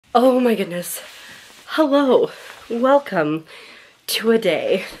Oh my goodness. Hello. Welcome to a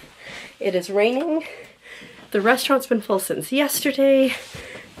day. It is raining. The restaurant's been full since yesterday.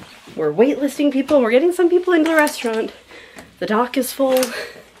 We're waitlisting people. We're getting some people into the restaurant. The dock is full.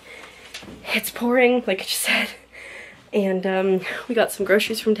 It's pouring, like I just said. And we got some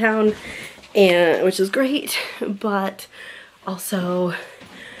groceries from town, and which is great, but also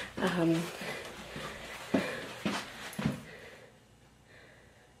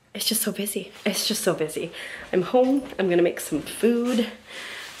it's just so busy. It's just so busy. I'm home. I'm gonna make some food.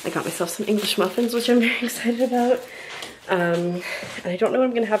 I got myself some English muffins, which I'm very excited about. And I don't know what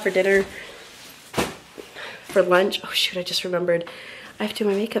I'm gonna have for dinner. For lunch, oh shoot, I just remembered. I have to do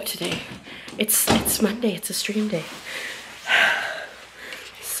my makeup today. It's Monday, it's a stream day.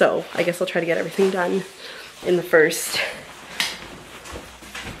 So I guess I'll try to get everything done in the first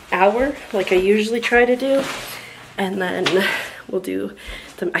hour, like I usually try to do. And then we'll do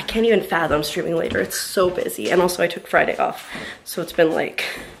them. I can't even fathom streaming later. It's so busy. And also I took Friday off. So it's been like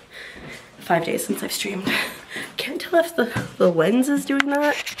 5 days since I've streamed. Can't tell if the lens is doing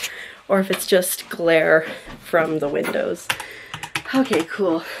that or if it's just glare from the windows. Okay,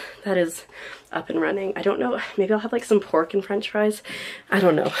 cool. That is up and running. I don't know. Maybe I'll have like some pork and french fries. I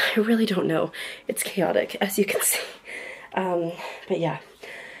don't know. I really don't know. It's chaotic, as you can see. But yeah.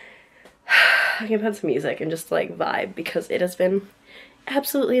 I can put some music and just like vibe because it has been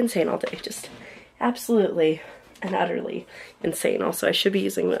absolutely insane all day. Just absolutely and utterly insane. Also, I should be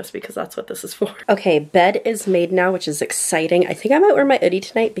using this because that's what this is for. Okay, bed is made now, which is exciting. I think I might wear my hoodie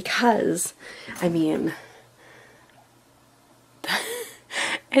tonight because, I mean,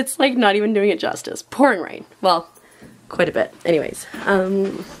 it's like not even doing it justice. Pouring rain. Well, quite a bit. Anyways,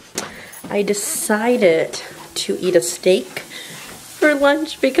 I decided to eat a steak for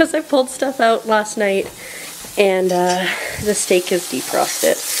lunch because I pulled stuff out last night and the steak is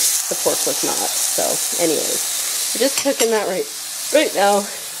defrosted. The pork was not. So anyways, I'm just cooking that right now,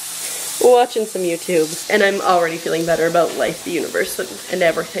 watching some YouTube, and I'm already feeling better about life, the universe, and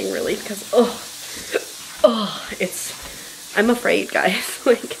everything really because I'm afraid, guys.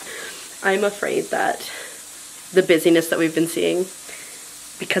 Like, I'm afraid that the busyness that we've been seeing,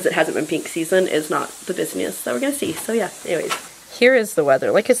 because it hasn't been peak season, is not the busyness that we're gonna see. So yeah, anyways. Here is the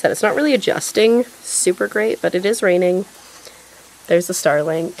weather. Like I said, it's not really adjusting super great, but it is raining. There's the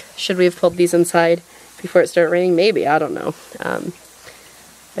Starlink. Should we have pulled these inside before it started raining? Maybe, I don't know.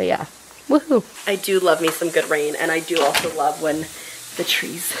 But yeah, woohoo. I do love me some good rain, and I do also love when the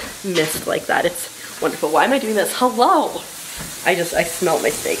trees mist like that. It's wonderful. Why am I doing this? Hello! I smelled my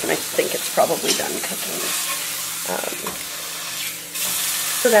steak, and I think it's probably done cooking.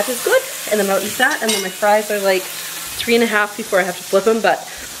 So that is good. And then I'll eat that, and then my fries are like 3.5 before I have to flip them, but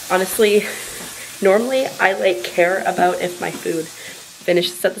honestly, normally I like care about if my food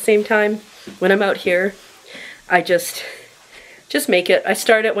finishes at the same time. When I'm out here, I just make it. I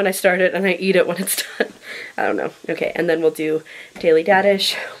start it when I start it and I eat it when it's done. I don't know. Okay, and then we'll do daily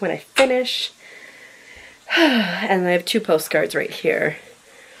dadish when I finish. And I have 2 postcards right here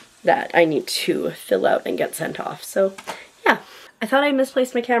that I need to fill out and get sent off. So yeah, I thought I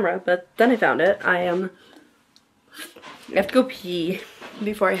misplaced my camera, but then I found it. I have to go pee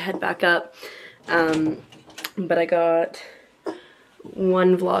before I head back up, but I got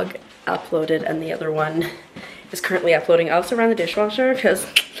one vlog uploaded and the other one is currently uploading. I also ran the dishwasher because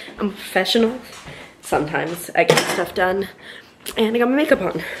I'm a professional. Sometimes I get stuff done, and I got my makeup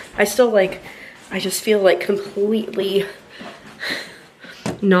on. I just feel like completely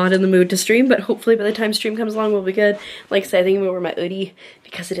not in the mood to stream, but hopefully by the time stream comes along we'll be good. Like I said, I think I'm gonna wear my hoodie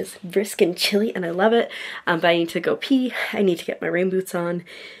because it is brisk and chilly and I love it. But I need to go pee, I need to get my rain boots on,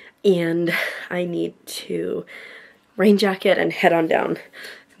 and I need to rain jacket and head on down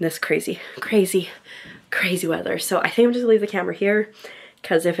in this crazy weather. So I think I'm just gonna leave the camera here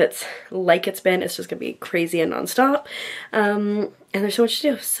because if it's like it's been, it's just gonna be crazy and nonstop. And there's so much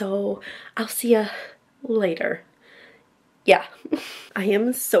to do, so I'll see ya later. Yeah, I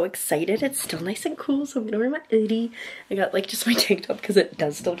am so excited. It's still nice and cool, so I'm gonna wear my hoodie. I got like just my tank top because it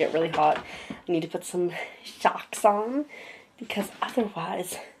does still get really hot. I need to put some socks on because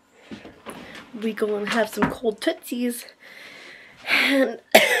otherwise we go and have some cold tootsies. And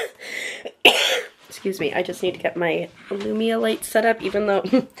excuse me, I just need to get my Lumia lights set up, even though,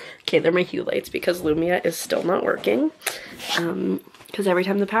 okay, they're my Hue lights because Lumia is still not working. Because every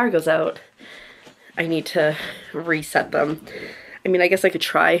time the power goes out, I need to reset them. I mean, I guess I could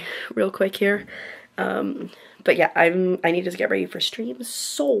try real quick here. But yeah, I need to get ready for stream,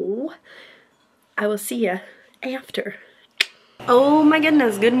 so I will see ya after. Oh my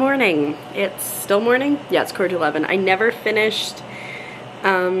goodness, good morning. It's still morning? Yeah, it's 11:15. I never finished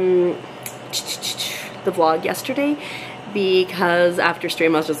the vlog yesterday, because after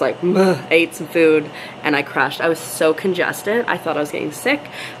stream I was just like, I ate some food and I crashed. I was so congested, I thought I was getting sick.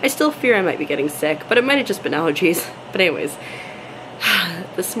 I still fear I might be getting sick, but it might have just been allergies. But anyways,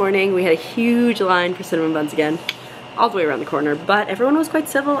 this morning we had a huge line for cinnamon buns again, all the way around the corner, but everyone was quite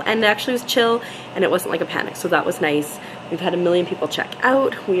civil and actually was chill, and it wasn't like a panic, so that was nice. We've had 1 million people check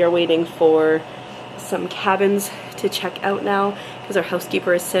out. We are waiting for some cabins to check out now because our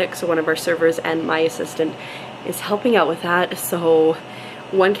housekeeper is sick, so one of our servers and my assistant is helping out with that. So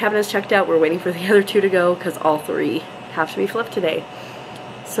 1 cabin is checked out. We're waiting for the other 2 to go because all 3 have to be flipped today.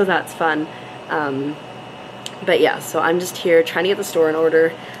 So that's fun. But yeah, so I'm just here trying to get the store in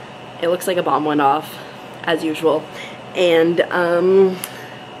order. It looks like a bomb went off, as usual. And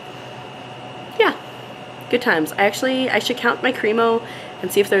yeah, good times. I should count my Cremo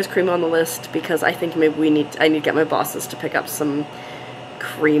and see if there's Cremo on the list, because I think maybe I need to get my bosses to pick up some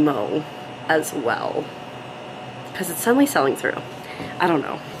Cremo as well, because it's suddenly selling through. I don't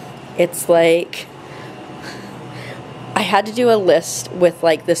know. It's like I had to do a list with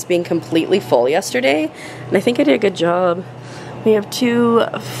like this being completely full yesterday, and I think I did a good job. We have 2,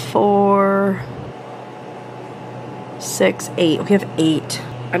 4, 6, 8. We have 8.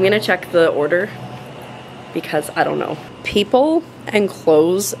 I'm gonna check the order because I don't know. People and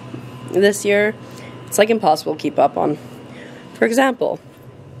clothes this year, it's like impossible to keep up on. For example,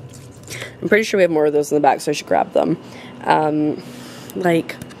 I'm pretty sure we have more of those in the back, so I should grab them.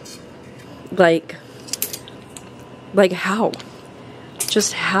 Like how?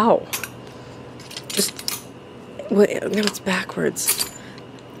 Just how? Just, wait, no, it's backwards.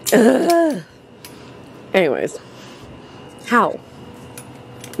 Ugh. Anyways, how?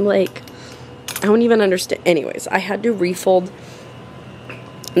 Like, I don't even understand. Anyways, I had to refold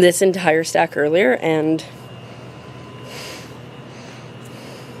this entire stack earlier, and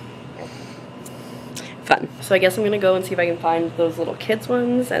fun. So I guess I'm gonna go and see if I can find those little kids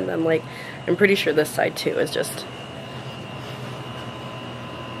ones, and then like, I'm pretty sure this side too is just,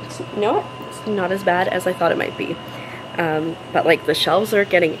 you know what? It's not as bad as I thought it might be. But like the shelves are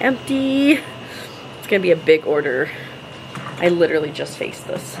getting empty. It's gonna be a big order. I literally just faced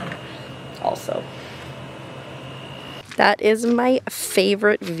this also. That is my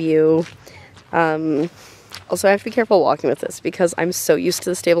favorite view. Also, I have to be careful walking with this because I'm so used to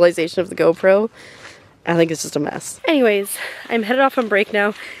the stabilization of the GoPro. I think it's just a mess. Anyways, I'm headed off on break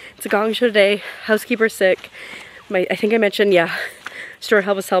now. It's a gong show today. Housekeeper's sick. I think I mentioned, yeah, store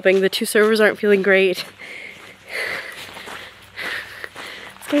help is helping. The 2 servers aren't feeling great.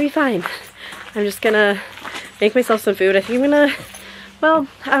 It's gonna be fine. I'm just gonna make myself some food. I think I'm gonna, well,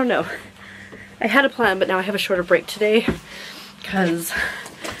 I don't know. I had a plan, but now I have a shorter break today because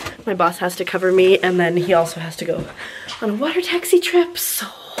my boss has to cover me, and then he also has to go on a water taxi trip, so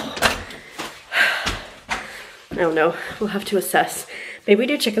I don't know. We'll have to assess. Maybe we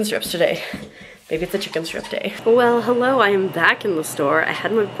do chicken strips today. Maybe it's a chicken strip day. Well, hello, I am back in the store. I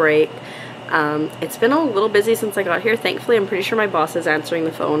had my break. It's been a little busy since I got here. Thankfully, I'm pretty sure my boss is answering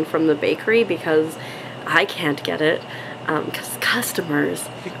the phone from the bakery because I can't get it. Because customers.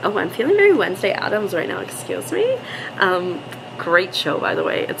 Oh, I'm feeling very Wednesday Addams right now, excuse me. Great show, by the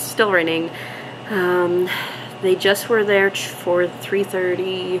way. It's still raining. They just were there for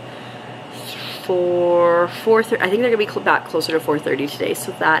 3:30, for 4:30. I think they're gonna be back closer to 4:30 today,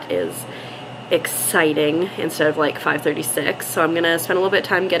 so that is exciting instead of like 5:36. So I'm gonna spend a little bit of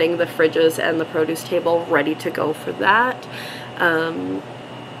time getting the fridges and the produce table ready to go for that, and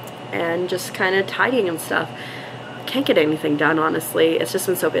just kind of tidying and stuff. Can't get anything done, honestly. It's just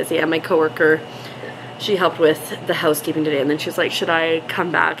been so busy. And my coworker, she helped with the housekeeping today, and then she's like, should I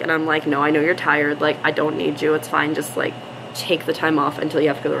come back? And I'm like, no, I know you're tired. Like, I don't need you. It's fine. Just like take the time off until you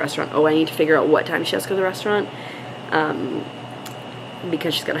have to go to the restaurant. Oh, I need to figure out what time she has to go to the restaurant,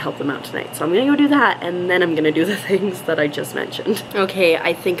 because she's gonna help them out tonight. So I'm gonna go do that, and then I'm gonna do the things that I just mentioned. Okay,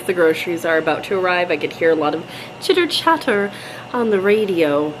 I think the groceries are about to arrive. I could hear a lot of chitter chatter on the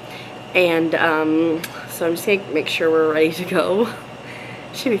radio, and so I'm just gonna make sure we're ready to go.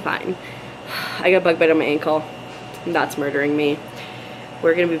 Should be fine. I got a bug bite on my ankle, and that's murdering me.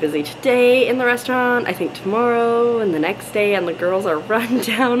 We're gonna be busy today in the restaurant, I think tomorrow and the next day, and the girls are run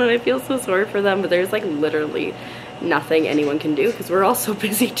down, and I feel so sorry for them, but there's like literally nothing anyone can do because we're all so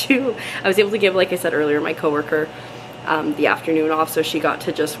busy too. I was able to give, like I said earlier, my coworker the afternoon off, so she got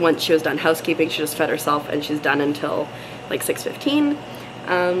to just, once she was done housekeeping, she just fed herself, and she's done until like 6:15.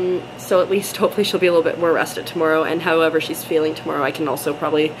 So at least hopefully she'll be a little bit more rested tomorrow, and however she's feeling tomorrow, I can also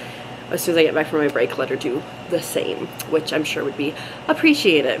probably, as soon as I get back from my break, let her do the same, which I'm sure would be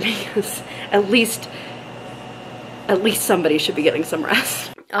appreciated because at least at least somebody should be getting some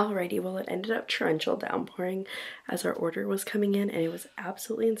rest. Alrighty, well it ended up torrential downpouring as our order was coming in, and it was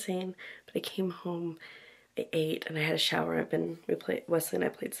absolutely insane. But I came home, I ate, and I had a shower. Wesley and I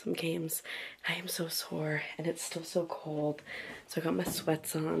played some games. I am so sore, and it's still so cold. So I got my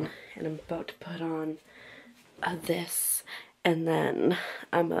sweats on, and I'm about to put on this, and then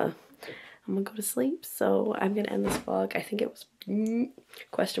I'm gonna go to sleep. So I'm gonna end this vlog. I think it was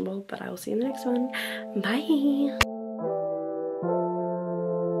questionable, but I will see you in the next one. Bye.